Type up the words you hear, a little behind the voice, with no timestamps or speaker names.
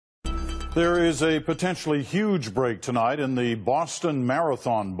There is a potentially huge break tonight in the Boston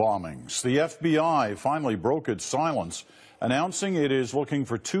Marathon bombings. The FBI finally broke its silence, announcing it is looking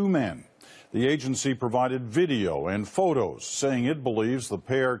for two men. The agency provided video and photos saying it believes the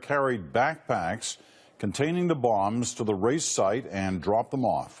pair carried backpacks containing the bombs to the race site and dropped them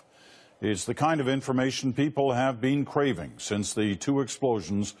off. It's the kind of information people have been craving since the two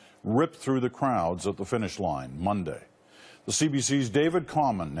explosions ripped through the crowds at the finish line Monday. The CBC's David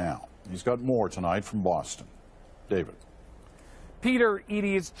Common now. He's got more tonight from Boston. David. Peter, it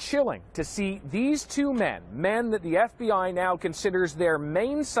is chilling to see these two men that the FBI now considers their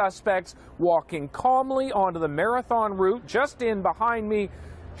main suspects, walking calmly onto the marathon route just in behind me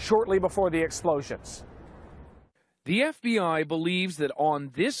shortly before the explosions. The FBI believes that on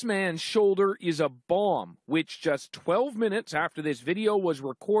this man's shoulder is a bomb, which just 12 minutes after this video was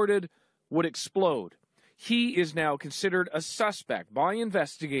recorded would explode. He is now considered a suspect by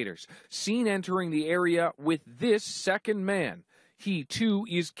investigators, seen entering the area with this second man. He, too,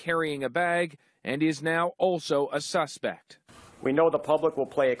 is carrying a bag and is now also a suspect. We know the public will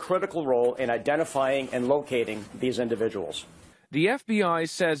play a critical role in identifying and locating these individuals. The FBI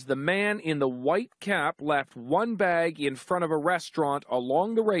says the man in the white cap left one bag in front of a restaurant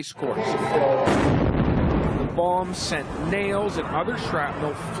along the racecourse. The bomb sent nails and other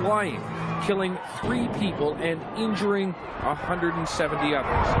shrapnel flying, killing 3 people and injuring 170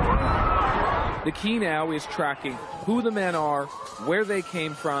 others. The key now is tracking who the men are, where they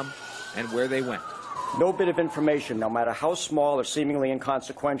came from, and where they went. No bit of information, no matter how small or seemingly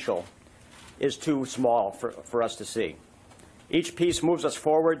inconsequential, is too small for us to see. Each piece moves us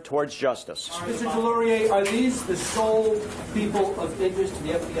forward towards justice. Mr. Delorier, are these the sole people of interest to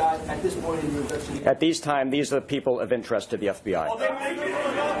the FBI at this point in the investigation? At this time, these are the people of interest to the FBI.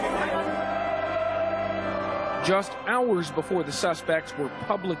 Just hours before the suspects were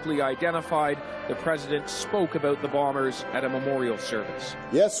publicly identified, the president spoke about the bombers at a memorial service.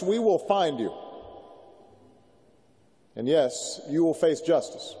 Yes, we will find you. And yes, you will face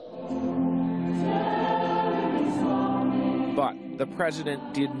justice. But the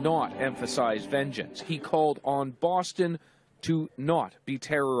president did not emphasize vengeance. He called on Boston to not be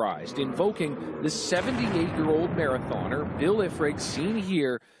terrorized, invoking the 78-year-old marathoner, Bill Ifrig, seen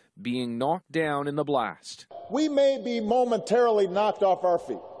here, being knocked down in the blast. We may be momentarily knocked off our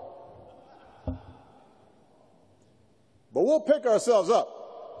feet, but we'll pick ourselves up.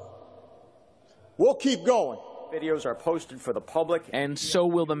 We'll keep going. Videos are posted for the public. And so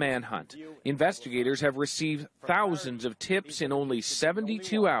will the manhunt. Investigators have received thousands of tips in only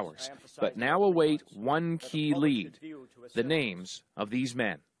 72 hours, but now await one key lead: the names of these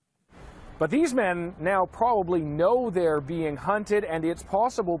men. But these men now probably know they're being hunted, and it's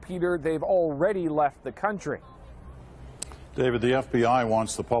possible, Peter, they've already left the country. David, the FBI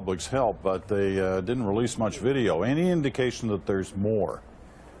wants the public's help, but they didn't release much video. Any indication that there's more?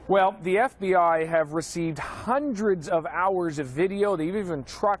 Well, the FBI have received hundreds of hours of video. They've even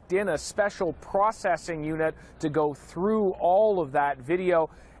trucked in a special processing unit to go through all of that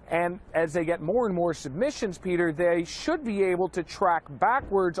video. And as they get more and more submissions, Peter, they should be able to track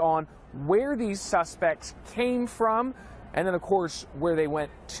backwards on where these suspects came from and then, of course, where they went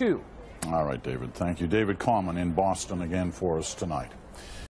to. All right, David. Thank you. David Common in Boston again for us tonight.